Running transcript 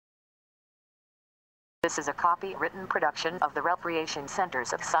This is a copywritten production of the Recreation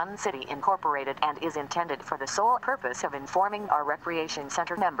Centers of Sun City Incorporated and is intended for the sole purpose of informing our Recreation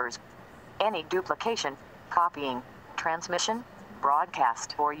Center members. Any duplication, copying, transmission,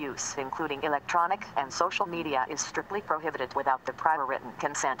 broadcast, or use, including electronic and social media, is strictly prohibited without the prior written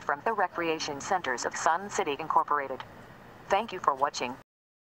consent from the Recreation Centers of Sun City Incorporated. Thank you for watching.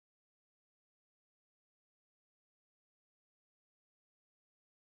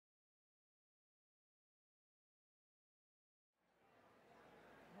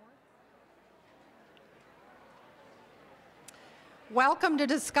 Welcome to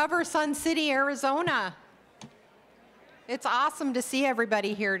Discover Sun City, Arizona. It's awesome to see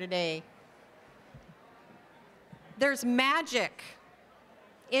everybody here today. There's magic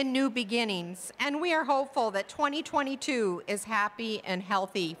in new beginnings, and we are hopeful that 2022 is happy and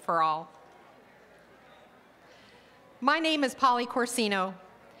healthy for all. My name is Polly Corsino.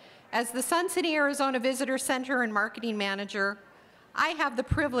 As the Sun City, Arizona Visitor Center and Marketing Manager, I have the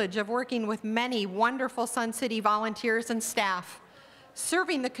privilege of working with many wonderful Sun City volunteers and staff,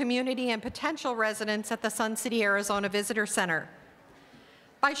 serving the community and potential residents at the Sun City, Arizona Visitor Center.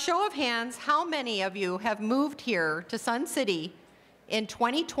 By show of hands, how many of you have moved here to Sun City in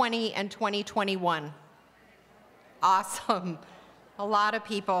 2020 and 2021? Awesome. A lot of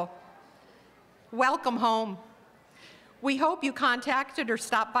people. Welcome home. We hope you contacted or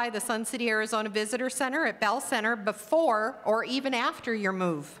stopped by the Sun City, Arizona Visitor Center at Bell Center before or even after your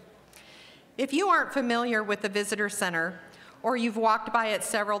move. If you aren't familiar with the Visitor Center, or you've walked by it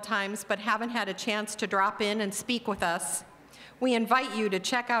several times but haven't had a chance to drop in and speak with us, we invite you to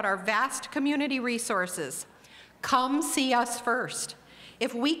check out our vast community resources. Come see us first.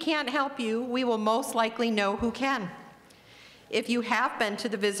 If we can't help you, we will most likely know who can. If you have been to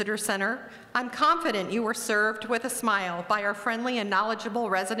the Visitor Center, I'm confident you were served with a smile by our friendly and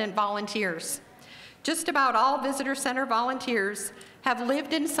knowledgeable resident volunteers. Just about all Visitor Center volunteers have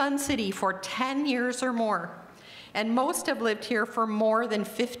lived in Sun City for 10 years or more, and most have lived here for more than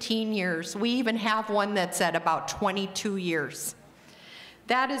 15 years. We even have one that's at about 22 years.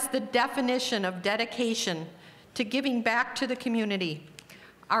 That is the definition of dedication to giving back to the community.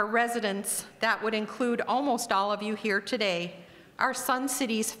 Our residents, that would include almost all of you here today, are Sun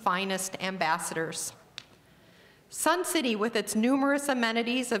City's finest ambassadors. Sun City, with its numerous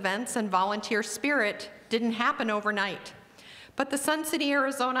amenities, events, and volunteer spirit, didn't happen overnight. But the Sun City,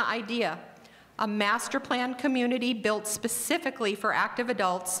 Arizona idea, a master plan community built specifically for active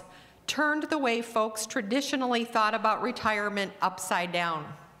adults, turned the way folks traditionally thought about retirement upside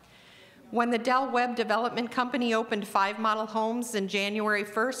down. When the Del Webb Development Company opened 5 model homes in January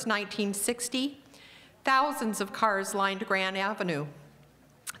 1st, 1960, thousands of cars lined Grand Avenue.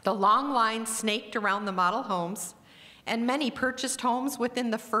 The long lines snaked around the model homes, and many purchased homes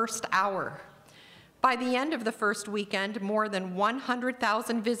within the first hour. By the end of the first weekend, more than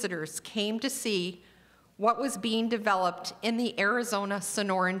 100,000 visitors came to see what was being developed in the Arizona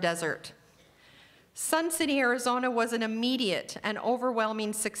Sonoran Desert. Sun City, Arizona was an immediate and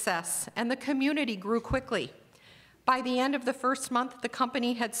overwhelming success, and the community grew quickly. By the end of the first month, the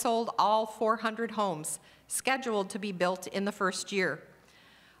company had sold all 400 homes, scheduled to be built in the first year.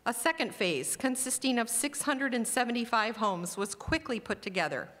 A second phase, consisting of 675 homes, was quickly put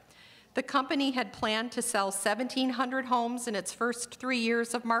together. The company had planned to sell 1,700 homes in its first 3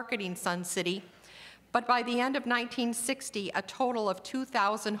 years of marketing Sun City, but by the end of 1960, a total of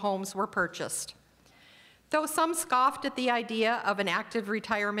 2,000 homes were purchased. Though some scoffed at the idea of an active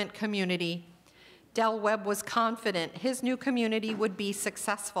retirement community, Del Webb was confident his new community would be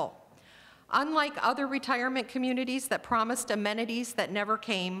successful. Unlike other retirement communities that promised amenities that never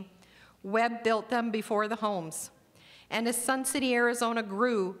came, Webb built them before the homes. And as Sun City, Arizona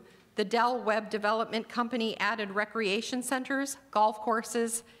grew, the Del Webb Development Company added recreation centers, golf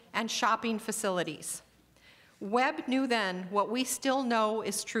courses, and shopping facilities. Webb knew then what we still know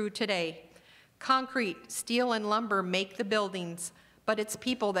is true today. Concrete, steel, and lumber make the buildings, but it's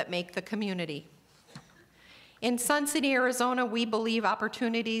people that make the community. In Sun City, Arizona, we believe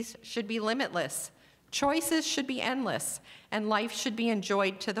opportunities should be limitless, choices should be endless, and life should be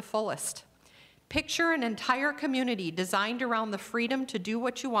enjoyed to the fullest. Picture an entire community designed around the freedom to do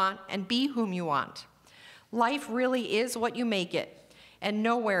what you want and be whom you want. Life really is what you make it, and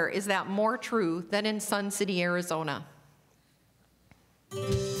nowhere is that more true than in Sun City, Arizona.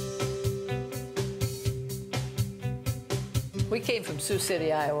 We came from Sioux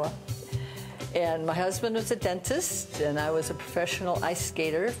City, Iowa, and my husband was a dentist, and I was a professional ice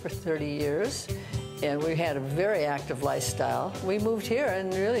skater for 30 years. And we had a very active lifestyle. We moved here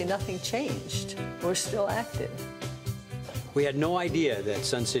and really nothing changed. We're still active. We had no idea that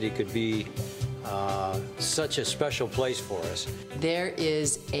Sun City could be such a special place for us. There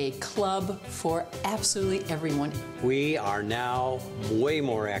is a club for absolutely everyone. We are now way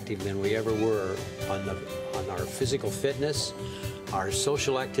more active than we ever were on our physical fitness, our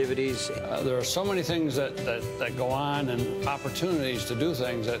social activities. There are so many things that go on and opportunities to do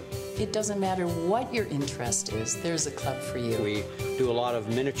things that... It doesn't matter what your interest is, there's a club for you. We do a lot of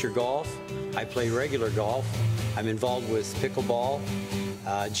miniature golf. I play regular golf. I'm involved with pickleball.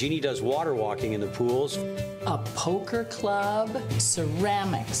 Jeannie does water walking in the pools. A poker club,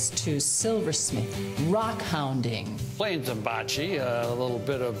 ceramics to silversmith, rock hounding. Playing some bocce, a little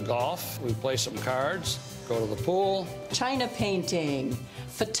bit of golf. We play some cards, go to the pool. China painting,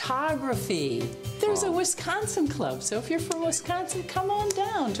 photography. There's a Wisconsin club, so if you're from Wisconsin, come on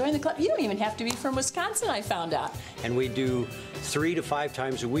down, join the club. You don't even have to be from Wisconsin, I found out. And we do 3 to 5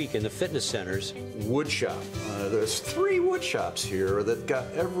 times a week in the fitness centers. Wood shop. There's 3 wood shops here that got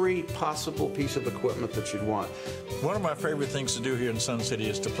every possible piece of equipment that you'd want. One of my favorite things to do here in Sun City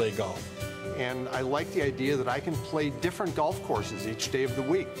is to play golf. And I like the idea that I can play different golf courses each day of the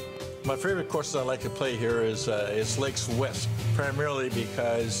week. My favorite courses I like to play here is Lakes West, primarily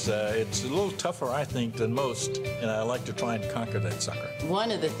because it's a little tougher, I think, than most, and I like to try and conquer that sucker. One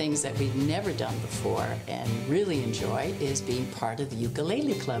of the things that we've never done before and really enjoy is being part of the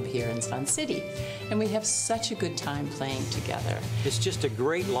ukulele club here in Sun City. And we have such a good time playing together. It's just a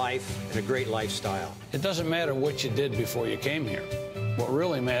great life and a great lifestyle. It doesn't matter what you did before you came here. What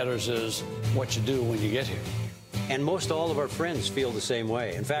really matters is what you do when you get here. And most all of our friends feel the same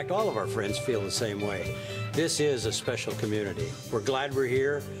way. In fact, all of our friends feel the same way. This is a special community. We're glad we're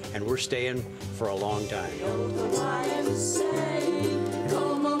here, and we're staying for a long time.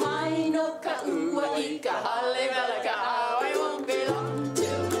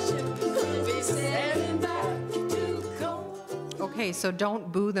 Okay, so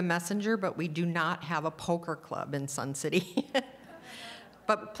don't boo the messenger, but we do not have a poker club in Sun City.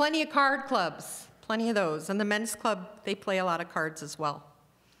 But plenty of card clubs. Plenty of those. And the men's club, they play a lot of cards as well.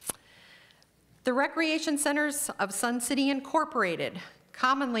 The Recreation Centers of Sun City Incorporated,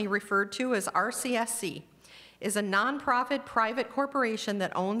 commonly referred to as RCSC, is a nonprofit private corporation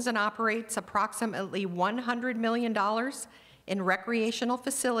that owns and operates approximately $100 million in recreational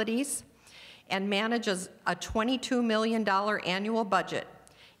facilities and manages a $22 million annual budget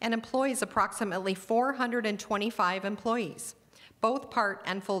and employs approximately 425 employees, both part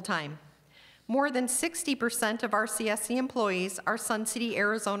and full-time. More than 60% of RCSC employees are Sun City,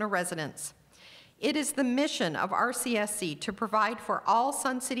 Arizona residents. It is the mission of RCSC to provide for all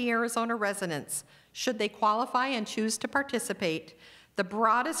Sun City, Arizona residents, should they qualify and choose to participate, the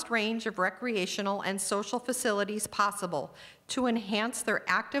broadest range of recreational and social facilities possible to enhance their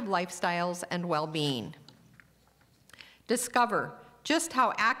active lifestyles and well-being. Discover just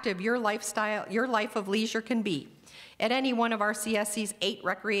how active your life of leisure can be at any one of RCSC's 8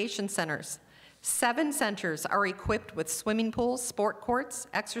 recreation centers. 7 centers are equipped with swimming pools, sport courts,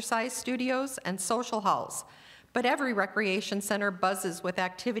 exercise studios, and social halls, but every recreation center buzzes with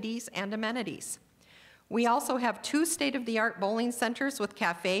activities and amenities. We also have 2 state-of-the-art bowling centers with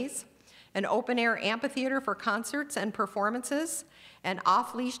cafes, an open-air amphitheater for concerts and performances, an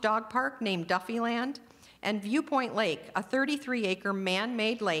off-leash dog park named Duffyland, and Viewpoint Lake, a 33-acre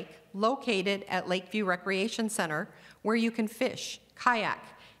man-made lake located at Lakeview Recreation Center, where you can fish, kayak,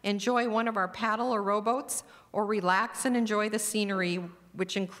 enjoy one of our paddle or rowboats, or relax and enjoy the scenery,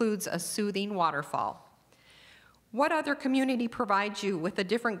 which includes a soothing waterfall. What other community provides you with a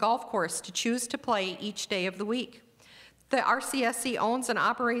different golf course to choose to play each day of the week? The RCSC owns and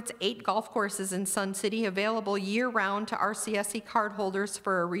operates 8 golf courses in Sun City, available year-round to RCSC cardholders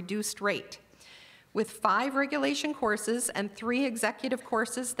for a reduced rate. With 5 regulation courses and 3 executive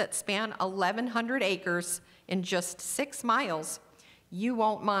courses that span 1,100 acres in just 6 miles, you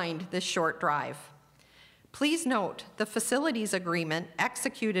won't mind this short drive. Please note, the facilities agreement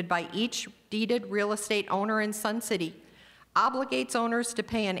executed by each deeded real estate owner in Sun City obligates owners to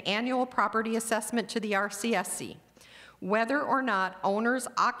pay an annual property assessment to the RCSC, whether or not owners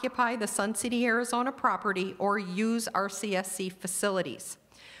occupy the Sun City, Arizona property or use RCSC facilities.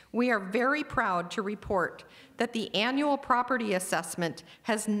 We are very proud to report that the annual property assessment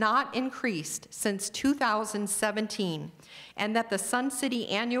has not increased since 2017, and that the Sun City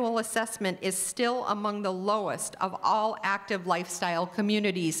annual assessment is still among the lowest of all active lifestyle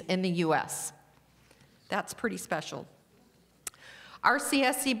communities in the U.S. That's pretty special.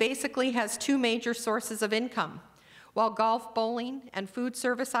 RCSC basically has 2 major sources of income. While golf, bowling, and food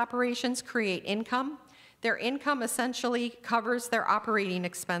service operations create income, their income essentially covers their operating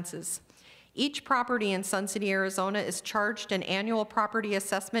expenses. Each property in Sun City, Arizona is charged an annual property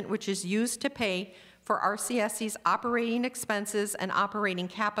assessment which is used to pay for RCSC's operating expenses and operating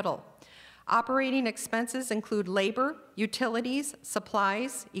capital. Operating expenses include labor, utilities,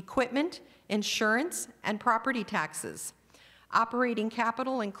 supplies, equipment, insurance, and property taxes. Operating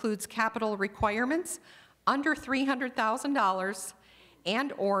capital includes capital requirements under $300,000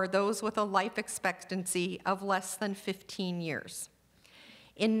 and/or those with a life expectancy of less than 15 years.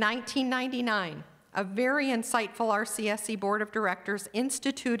 In 1999, a very insightful RCSC Board of Directors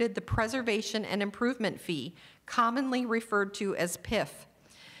instituted the Preservation and Improvement Fee, commonly referred to as PIF.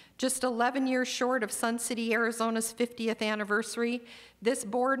 Just 11 years short of Sun City, Arizona's 50th anniversary, this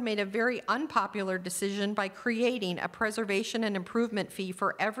board made a very unpopular decision by creating a Preservation and Improvement Fee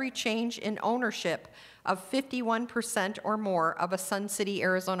for every change in ownership of 51% or more of a Sun City,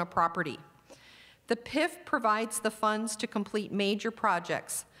 Arizona property. The PIF provides the funds to complete major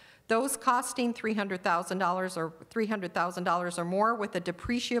projects, those costing $300,000 or more with a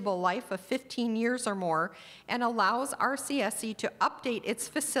depreciable life of 15 years or more, and allows RCSC to update its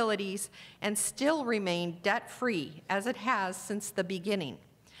facilities and still remain debt-free as it has since the beginning.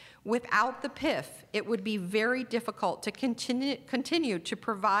 Without the PIF, it would be very difficult to continue to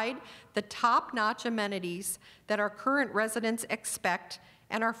provide the top-notch amenities that our current residents expect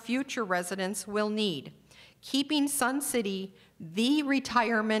and our future residents will need, keeping Sun City the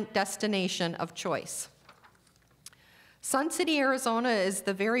retirement destination of choice. Sun City, Arizona is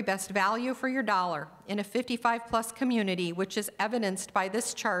the very best value for your dollar in a 55-plus community, which is evidenced by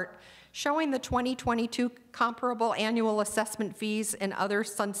this chart showing the 2022 comparable annual assessment fees in other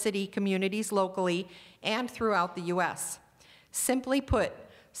Sun City communities locally and throughout the U.S. Simply put,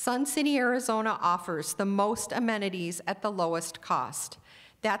 Sun City, Arizona offers the most amenities at the lowest cost.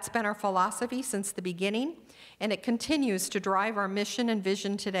 That's been our philosophy since the beginning, and it continues to drive our mission and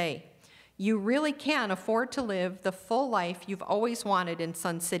vision today. You really can afford to live the full life you've always wanted in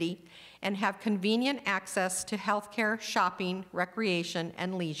Sun City and have convenient access to healthcare, shopping, recreation,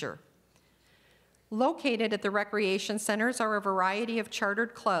 and leisure. Located at the recreation centers are a variety of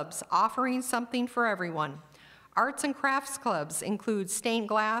chartered clubs offering something for everyone. Arts and crafts clubs include stained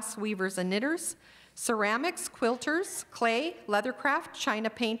glass, weavers and knitters, ceramics, quilters, clay, leathercraft, china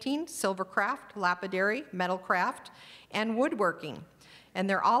painting, silvercraft, lapidary, metalcraft, and woodworking. And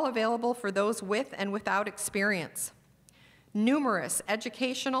they're all available for those with and without experience. Numerous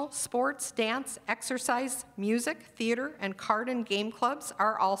educational, sports, dance, exercise, music, theater, and card and game clubs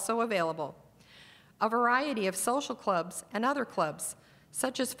are also available. A variety of social clubs and other clubs,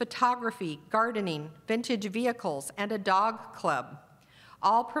 such as photography, gardening, vintage vehicles, and a dog club,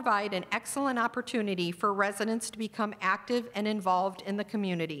 all provide an excellent opportunity for residents to become active and involved in the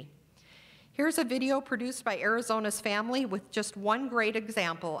community. Here's a video produced by Arizona's Family with just one great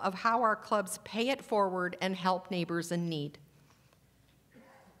example of how our clubs pay it forward and help neighbors in need.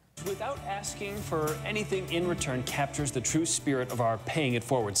 Without asking for anything in return captures the true spirit of our Paying It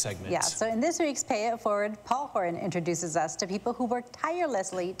Forward segment. Yeah, so in this week's Pay It Forward, Paul Horton introduces us to people who work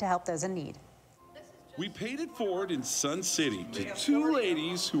tirelessly to help those in need. We paid it forward in Sun City to two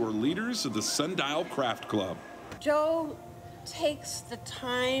ladies who are leaders of the Sundial Craft Club. Jo takes the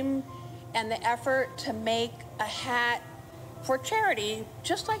time and the effort to make a hat for charity,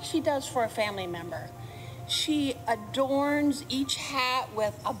 just like she does for a family member. She adorns each hat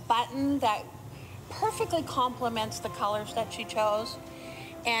with a button that perfectly complements the colors that she chose.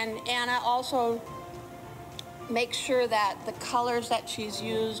 And Anna also makes sure that the colors that she's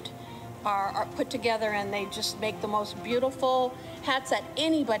used are put together, and they just make the most beautiful hats that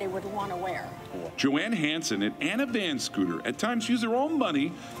anybody would want to wear. Joanne Hansen and Anna Van Scooter at times use their own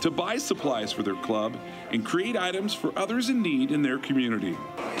money to buy supplies for their club and create items for others in need in their community.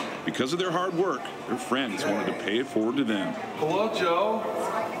 Because of their hard work, their friends wanted to pay it forward to them. Hello, Jo.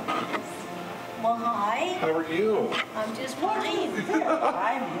 Well, hi. How are you? I'm just fine.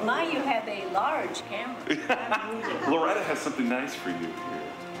 My, you have a large camera. Loretta has something nice for you here.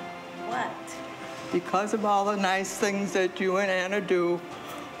 What? Because of all the nice things that you and Anna do,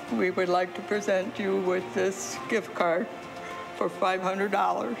 we would like to present you with this gift card for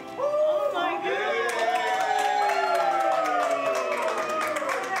 $500. Oh my God!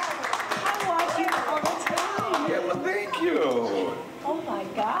 I watch you all the time. Yeah, well, thank you. Oh my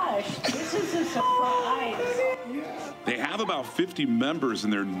gosh, this is a surprise. They have about 50 members in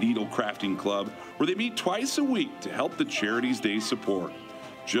their needle crafting club where they meet twice a week to help the charities they support.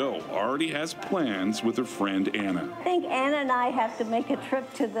 Jo already has plans with her friend Anna. I think Anna and I have to make a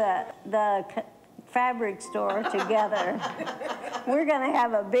trip to the fabric store together. We're going to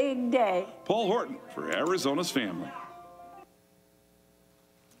have a big day. Paul Horton for Arizona's Family.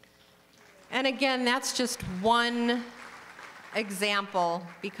 And again, that's just one example,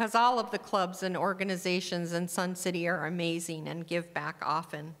 because all of the clubs and organizations in Sun City are amazing and give back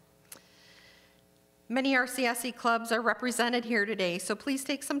often. Many RCSC clubs are represented here today, so please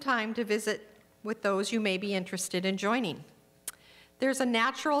take some time to visit with those you may be interested in joining. There's a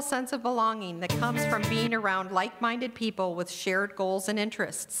natural sense of belonging that comes from being around like-minded people with shared goals and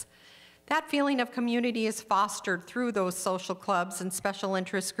interests. That feeling of community is fostered through those social clubs and special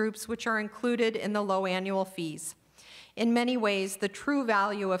interest groups, which are included in the low annual fees. In many ways, the true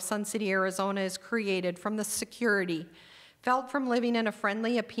value of Sun City, Arizona is created from the security felt from living in a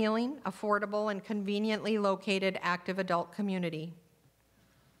friendly, appealing, affordable, and conveniently located active adult community.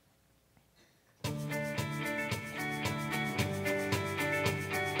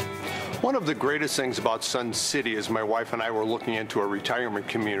 One of the greatest things about Sun City, as my wife and I were looking into a retirement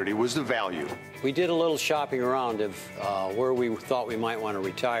community, was the value. We did a little shopping around of where we thought we might want to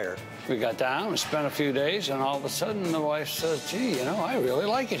retire. We got down, we spent a few days, and all of a sudden the wife says, gee, you know, I really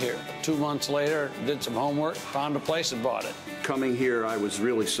like it here. 2 months later, did some homework, found a place and bought it. Coming here, I was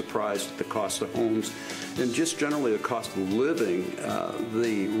really surprised at the cost of homes and just generally the cost of living,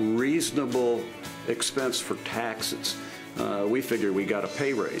 the reasonable expense for taxes. We figured we got a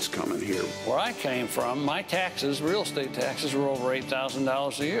pay raise coming here. Where I came from, my taxes, real estate taxes, were over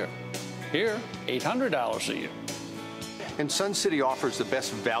 $8,000 a year. Here, $800 a year. And Sun City offers the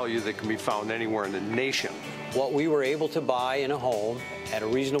best value that can be found anywhere in the nation. What we were able to buy in a home at a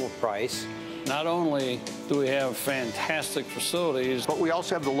reasonable price. Not only do we have fantastic facilities, but we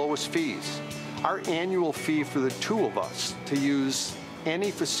also have the lowest fees. Our annual fee for the two of us to use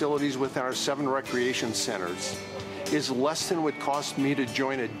any facilities within our 7 recreation centers is less than it would cost me to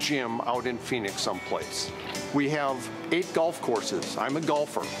join a gym out in Phoenix someplace. We have 8 golf courses. I'm a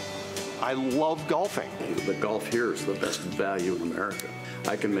golfer. I love golfing. The golf here is the best value in America.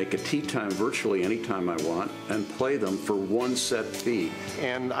 I can make a tee time virtually anytime I want and play them for one set fee.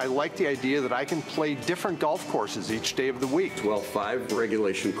 And I like the idea that I can play different golf courses each day of the week. Well, 5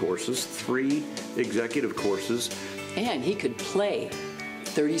 regulation courses, 3 executive courses. And he could play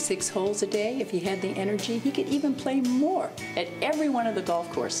 36 holes a day if he had the energy. He could even play more at every one of the golf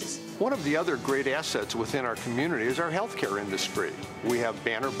courses. One of the other great assets within our community is our healthcare industry. We have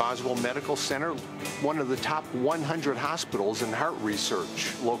Banner Boswell Medical Center, one of the top 100 hospitals in heart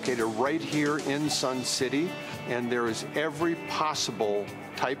research, located right here in Sun City, and there is every possible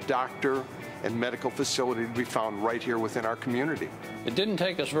type doctor and medical facility to be found right here within our community. It didn't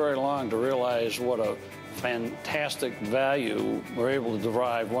take us very long to realize what a fantastic value we're able to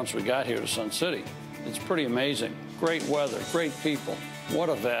derive once we got here to Sun City. It's pretty amazing. Great weather, great people. What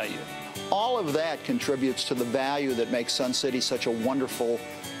a value. All of that contributes to the value that makes Sun City such a wonderful,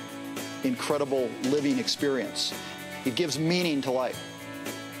 incredible living experience. It gives meaning to life.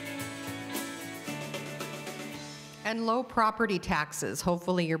 And low property taxes.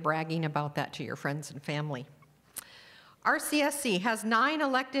 Hopefully you're bragging about that to your friends and family. RCSC has 9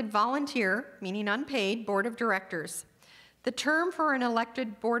 elected volunteer, meaning unpaid, board of directors. The term for an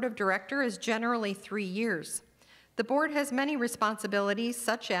elected board of director is generally 3 years. The board has many responsibilities,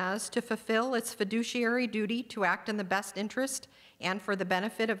 such as to fulfill its fiduciary duty to act in the best interest and for the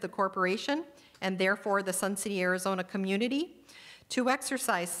benefit of the corporation, and therefore the Sun City, Arizona community, to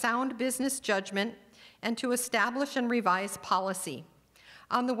exercise sound business judgment, and to establish and revise policy.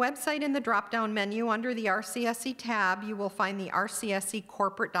 On the website in the drop-down menu under the RCSC tab, you will find the RCSC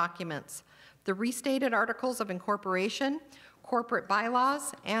corporate documents, the restated articles of incorporation, corporate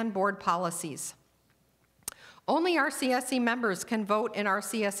bylaws, and board policies. Only RCSC members can vote in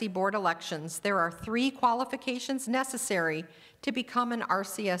RCSC board elections. There are 3 qualifications necessary to become an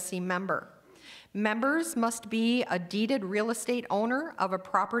RCSC member. Members must be a deeded real estate owner of a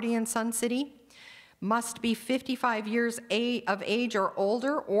property in Sun City, must be 55 years of age or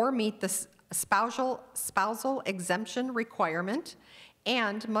older or meet the spousal exemption requirement,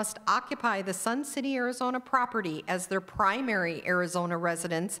 and must occupy the Sun City, Arizona property as their primary Arizona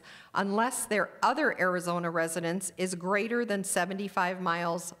residence unless their other Arizona residence is greater than 75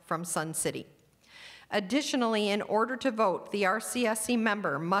 miles from Sun City. Additionally, in order to vote, the RCSC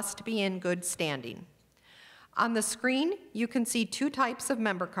member must be in good standing. On the screen, you can see 2 types of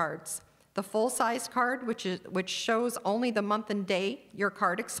member cards. The full-size card, which shows only the month and day your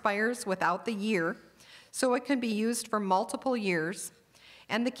card expires without the year, so it can be used for multiple years,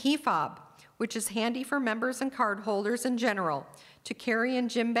 and the key fob, which is handy for members and card holders in general to carry in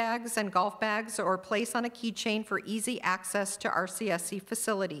gym bags and golf bags or place on a keychain for easy access to RCSC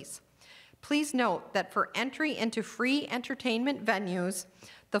facilities. Please note that for entry into free entertainment venues,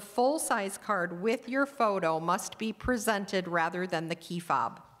 the full-size card with your photo must be presented rather than the key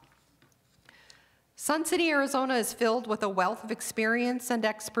fob. Sun City, Arizona is filled with a wealth of experience and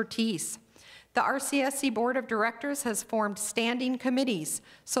expertise. The RCSC Board of Directors has formed standing committees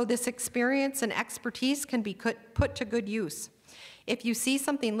so this experience and expertise can be put to good use. If you see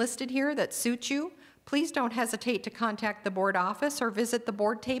something listed here that suits you, please don't hesitate to contact the board office or visit the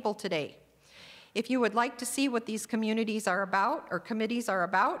board table today. If you would like to see what these communities are about or committees are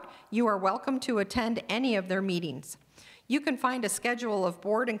about, you are welcome to attend any of their meetings. You can find a schedule of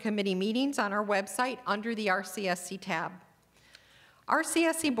board and committee meetings on our website under the RCSC tab.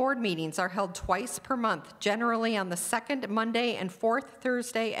 RCSC board meetings are held twice per month, generally on the second Monday and fourth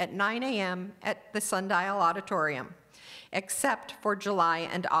Thursday at 9 a.m. at the Sundial Auditorium, except for July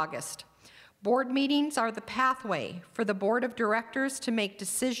and August. Board meetings are the pathway for the board of directors to make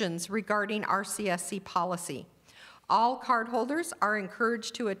decisions regarding RCSC policy. All cardholders are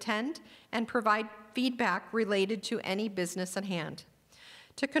encouraged to attend and provide feedback related to any business at hand.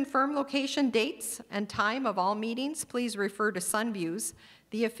 To confirm location, dates, and time of all meetings, please refer to Sunviews,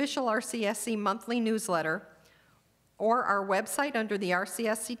 the official RCSC monthly newsletter, or our website under the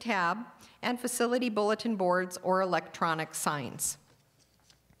RCSC tab, and facility bulletin boards or electronic signs.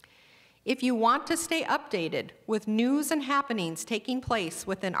 If you want to stay updated with news and happenings taking place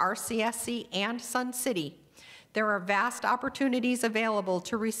within RCSC and Sun City, there are vast opportunities available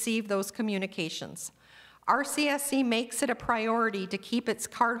to receive those communications. RCSC makes it a priority to keep its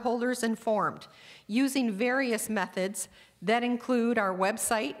cardholders informed using various methods that include our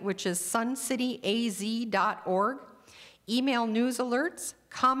website, which is suncityaz.org, email news alerts,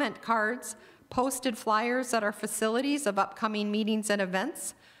 comment cards, posted flyers at our facilities of upcoming meetings and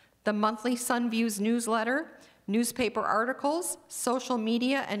events, the monthly Sunviews newsletter, newspaper articles, social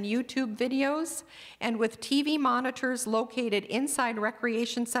media and YouTube videos, and with TV monitors located inside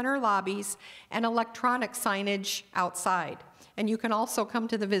recreation center lobbies and electronic signage outside. And you can also come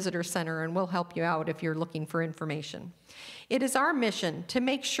to the visitor center and we'll help you out if you're looking for information. It is our mission to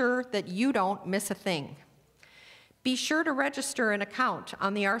make sure that you don't miss a thing. Be sure to register an account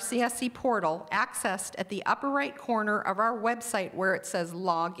on the RCSC portal accessed at the upper right corner of our website where it says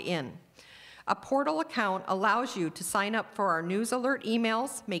log in. A portal account allows you to sign up for our news alert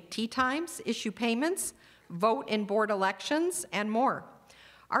emails, make tea times, issue payments, vote in board elections, and more.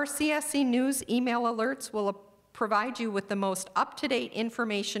 RCSC news email alerts will provide you with the most up-to-date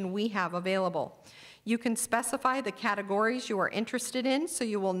information we have available. You can specify the categories you are interested in so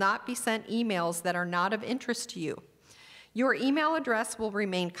you will not be sent emails that are not of interest to you. Your email address will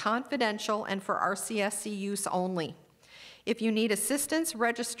remain confidential and for RCSC use only. If you need assistance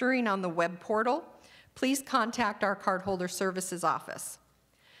registering on the web portal, please contact our Cardholder Services Office.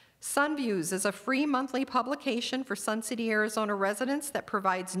 Sunviews is a free monthly publication for Sun City, Arizona residents that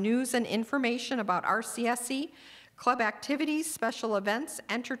provides news and information about RCSC, club activities, special events,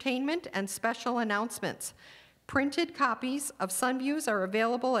 entertainment, and special announcements. Printed copies of Sunviews are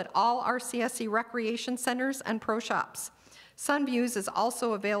available at all RCSC recreation centers and pro shops. Sunviews is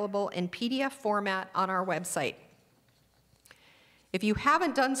also available in PDF format on our website. If you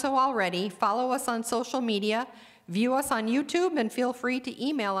haven't done so already, follow us on social media, view us on YouTube, and feel free to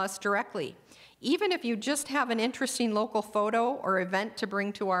email us directly, even if you just have an interesting local photo or event to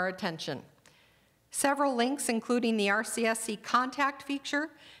bring to our attention. Several links, including the RCSC contact feature,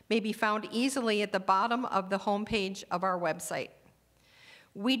 may be found easily at the bottom of the homepage of our website.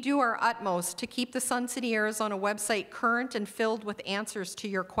 We do our utmost to keep the Sun City, Arizona website current and filled with answers to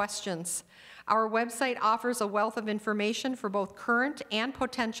your questions. Our website offers a wealth of information for both current and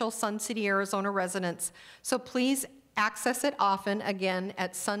potential Sun City, Arizona residents, so please access it often, again,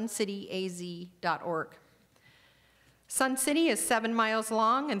 at suncityaz.org. Sun City is 7 miles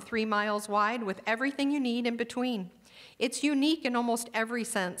long and 3 miles wide with everything you need in between. It's unique in almost every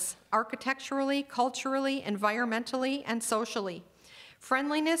sense, architecturally, culturally, environmentally, and socially.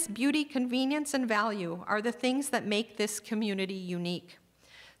 Friendliness, beauty, convenience, and value are the things that make this community unique.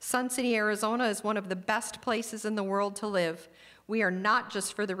 Sun City, Arizona is one of the best places in the world to live. We are not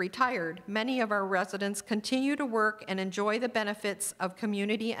just for the retired. Many of our residents continue to work and enjoy the benefits of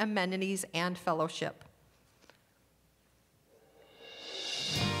community amenities and fellowship.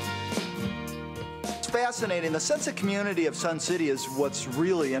 It's fascinating. The sense of community of Sun City is what's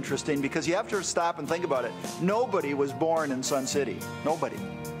really interesting because you have to stop and think about it. Nobody was born in Sun City. Nobody.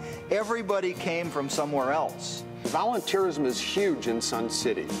 Everybody came from somewhere else. Volunteerism is huge in Sun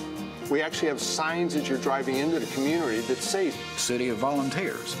City. We actually have signs as you're driving into the community that say City of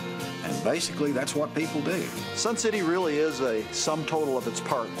Volunteers. And basically, that's what people do. Sun City really is a sum total of its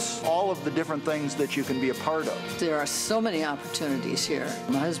parts, all of the different things that you can be a part of. There are so many opportunities here.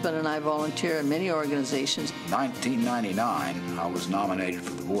 My husband and I volunteer in many organizations. 1999, I was nominated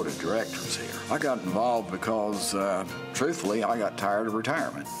for the board of directors here. I got involved because, truthfully, I got tired of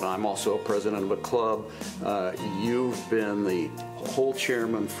retirement. I'm also president of a club. You've been the whole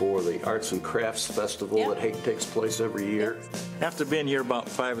chairman for the Arts and Crafts Festival that takes place every year. After being here about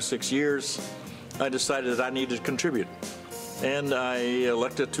 5 or 6 years, I decided that I needed to contribute. And I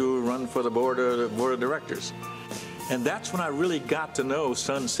elected to run for the board of directors. And that's when I really got to know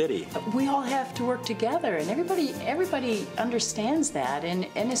Sun City. We all have to work together, and everybody understands that and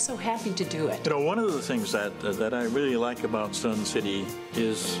is so happy to do it. You know, one of the things that I really like about Sun City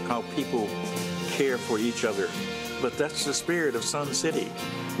is how people care for each other. But that's the spirit of Sun City.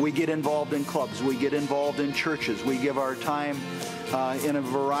 We get involved in clubs, we get involved in churches, we give our time in a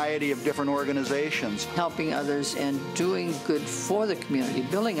variety of different organizations. Helping others and doing good for the community,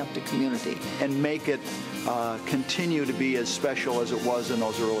 building up the community. And make it continue to be as special as it was in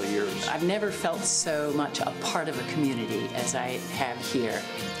those early years. I've never felt so much a part of a community as I have here.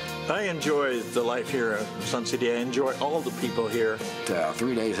 I enjoy the life here in Sun City. I enjoy all the people here.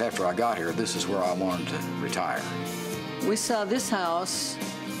 3 days after I got here, this is where I wanted to retire. We saw this house,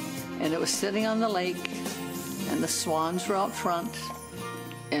 and it was sitting on the lake, and the swans were out front,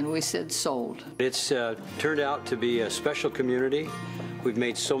 and we said sold. It's turned out to be a special community. We've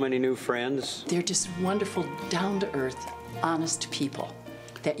made so many new friends. They're just wonderful, down-to-earth, honest people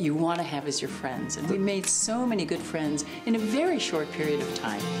that you want to have as your friends. And we made so many good friends in a very short period of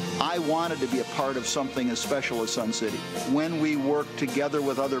time. I wanted to be a part of something as special as Sun City. When we work together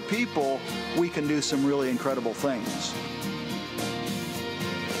with other people, we can do some really incredible things.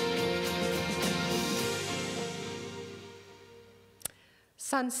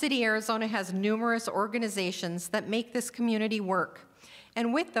 Sun City, Arizona has numerous organizations that make this community work.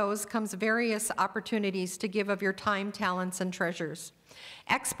 And with those comes various opportunities to give of your time, talents, and treasures.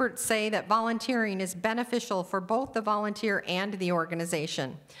 Experts say that volunteering is beneficial for both the volunteer and the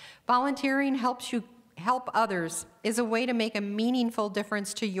organization. Volunteering helps you help others, is a way to make a meaningful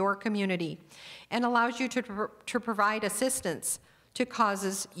difference to your community, and allows you to provide assistance to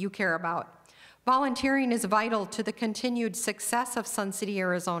causes you care about. Volunteering is vital to the continued success of Sun City,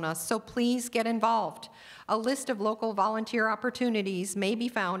 Arizona, so please get involved. A list of local volunteer opportunities may be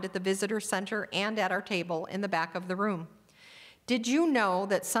found at the Visitor Center and at our table in the back of the room. Did you know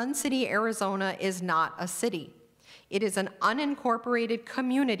that Sun City, Arizona is not a city? It is an unincorporated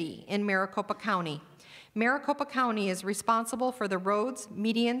community in Maricopa County. Maricopa County is responsible for the roads,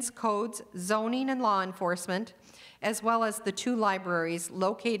 medians, codes, zoning, and law enforcement, as well as the 2 libraries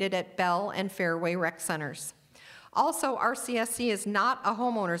located at Bell and Fairway Rec Centers. Also, RCSC is not a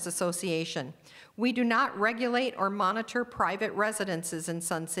homeowners association. We do not regulate or monitor private residences in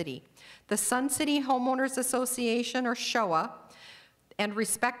Sun City. The Sun City Homeowners Association, or SHOA, and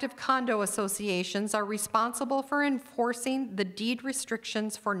respective condo associations are responsible for enforcing the deed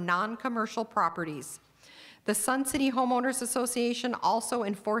restrictions for non-commercial properties. The Sun City Homeowners Association also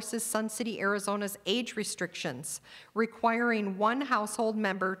enforces Sun City, Arizona's age restrictions, requiring one household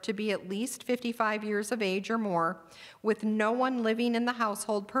member to be at least 55 years of age or more, with no one living in the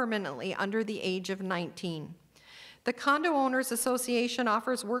household permanently under the age of 19. The Condo Owners Association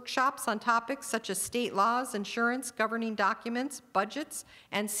offers workshops on topics such as state laws, insurance, governing documents, budgets,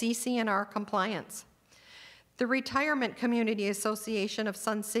 and CC&R compliance. The Retirement Community Association of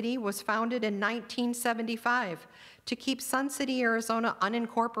Sun City was founded in 1975 to keep Sun City, Arizona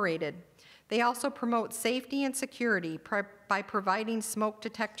unincorporated. They also promote safety and security by providing smoke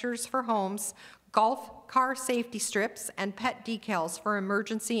detectors for homes, golf car safety strips, and pet decals for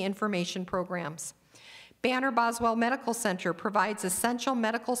emergency information programs. Banner Boswell Medical Center provides essential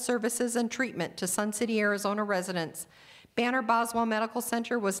medical services and treatment to Sun City, Arizona residents. Banner Boswell Medical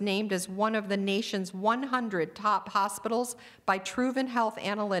Center was named as one of the nation's 100 top hospitals by Truven Health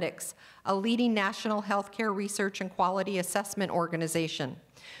Analytics, a leading national healthcare research and quality assessment organization.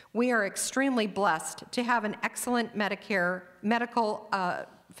 We are extremely blessed to have an excellent medical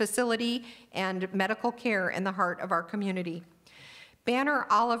facility and medical care in the heart of our community. Banner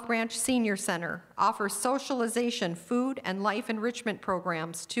Olive Branch Senior Center offers socialization, food, and life enrichment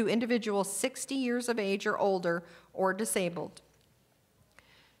programs to individuals 60 years of age or older or disabled.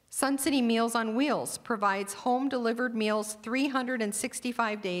 Sun City Meals on Wheels provides home-delivered meals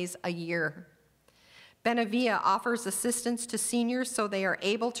 365 days a year. Benavia offers assistance to seniors so they are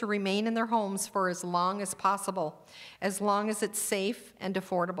able to remain in their homes for as long as possible, as long as it's safe and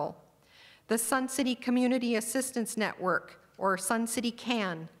affordable. The Sun City Community Assistance Network, or Sun City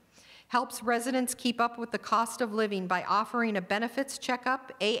CAN, helps residents keep up with the cost of living by offering a benefits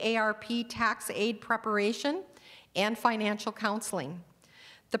checkup, AARP tax aid preparation, and financial counseling.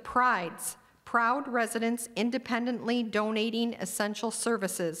 The Prides, proud residents independently donating essential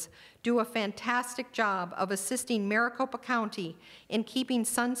services, do a fantastic job of assisting Maricopa County in keeping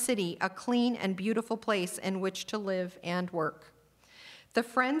Sun City a clean and beautiful place in which to live and work. The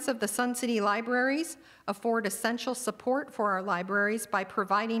Friends of the Sun City Libraries afford essential support for our libraries by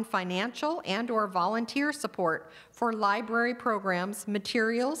providing financial and/or volunteer support for library programs,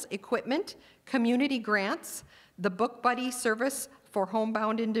 materials, equipment, community grants, the Book Buddy service for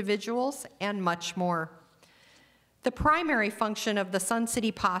homebound individuals, and much more. The primary function of the Sun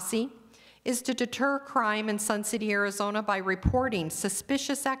City Posse is to deter crime in Sun City, Arizona by reporting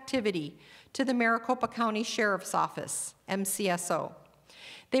suspicious activity to the Maricopa County Sheriff's Office, MCSO.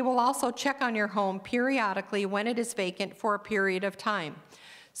 They will also check on your home periodically when it is vacant for a period of time.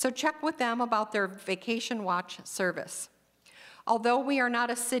 So check with them about their Vacation Watch service. Although we are not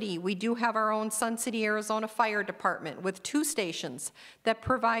a city, we do have our own Sun City, Arizona Fire Department with 2 stations that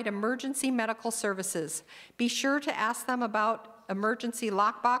provide emergency medical services. Be sure to ask them about emergency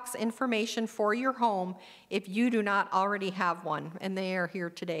lockbox information for your home if you do not already have one, and they are here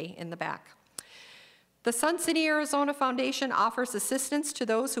today in the back. The Sun City, Arizona Foundation offers assistance to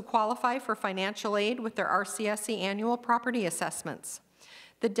those who qualify for financial aid with their RCSC annual property assessments.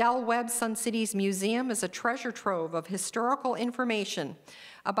 The Del Webb Sun Cities Museum is a treasure trove of historical information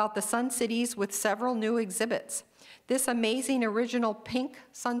about the Sun Cities with several new exhibits. This amazing original pink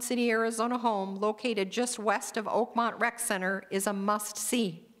Sun City, Arizona home located just west of Oakmont Rec Center is a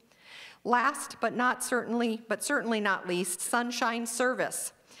must-see. Last but certainly not least, Sunshine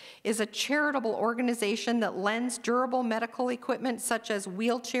Service is a charitable organization that lends durable medical equipment such as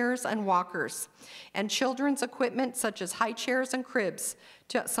wheelchairs and walkers, and children's equipment such as high chairs and cribs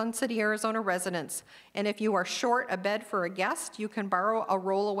to Sun City, Arizona residents. And if you are short a bed for a guest, you can borrow a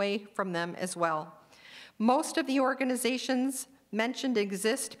rollaway from them as well. Most of the organizations mentioned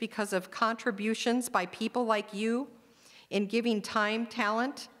exist because of contributions by people like you in giving time,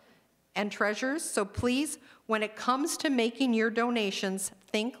 talent, and treasures. So please, when it comes to making your donations,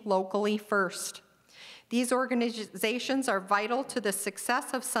 think locally first. These organizations are vital to the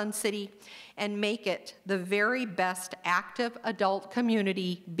success of Sun City and make it the very best active adult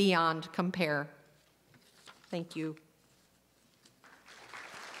community beyond compare. Thank you.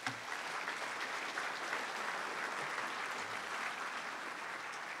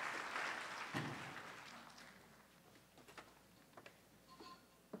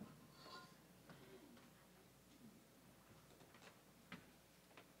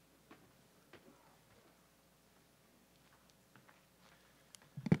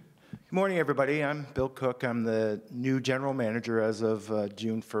 Good morning, everybody. I'm Bill Cook. I'm the new general manager as of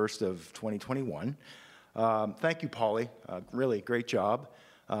June 1st of 2021. Thank you, Polly. Really great job.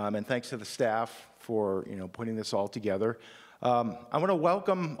 And thanks to the staff for putting this all together. I want to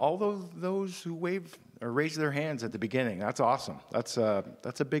welcome all those who waved or raised their hands at the beginning. That's awesome. That's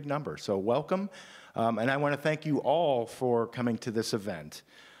a big number. So welcome. And I want to thank you all for coming to this event.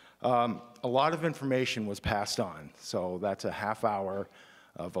 A lot of information was passed on. So that's a half hour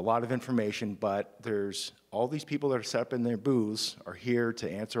of a lot of information, but there's all these people that are set up in their booths are here to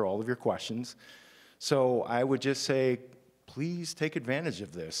answer all of your questions. So I would just say, please take advantage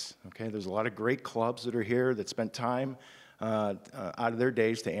of this, okay? There's a lot of great clubs that are here that spent time out of their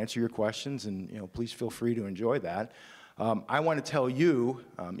days to answer your questions, and please feel free to enjoy that. I want to tell you,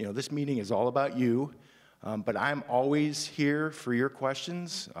 this meeting is all about you, but I'm always here for your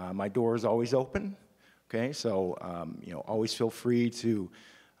questions. My door is always open. Okay, so always feel free to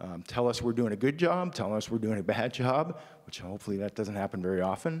tell us we're doing a good job, tell us we're doing a bad job, which hopefully that doesn't happen very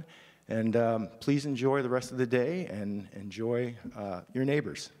often. And please enjoy the rest of the day and enjoy your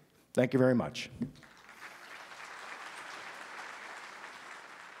neighbors. Thank you very much.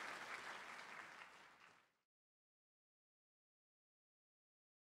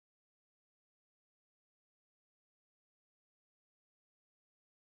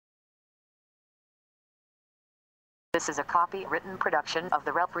 This is a copyrighted production of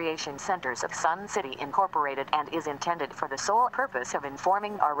the Recreation Centers of Sun City Incorporated and is intended for the sole purpose of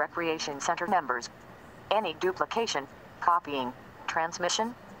informing our Recreation Center members. Any duplication, copying,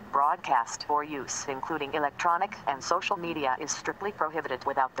 transmission, broadcast, or use, including electronic and social media, is strictly prohibited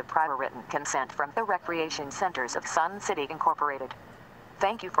without the prior written consent from the Recreation Centers of Sun City Incorporated.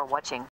 Thank you for watching.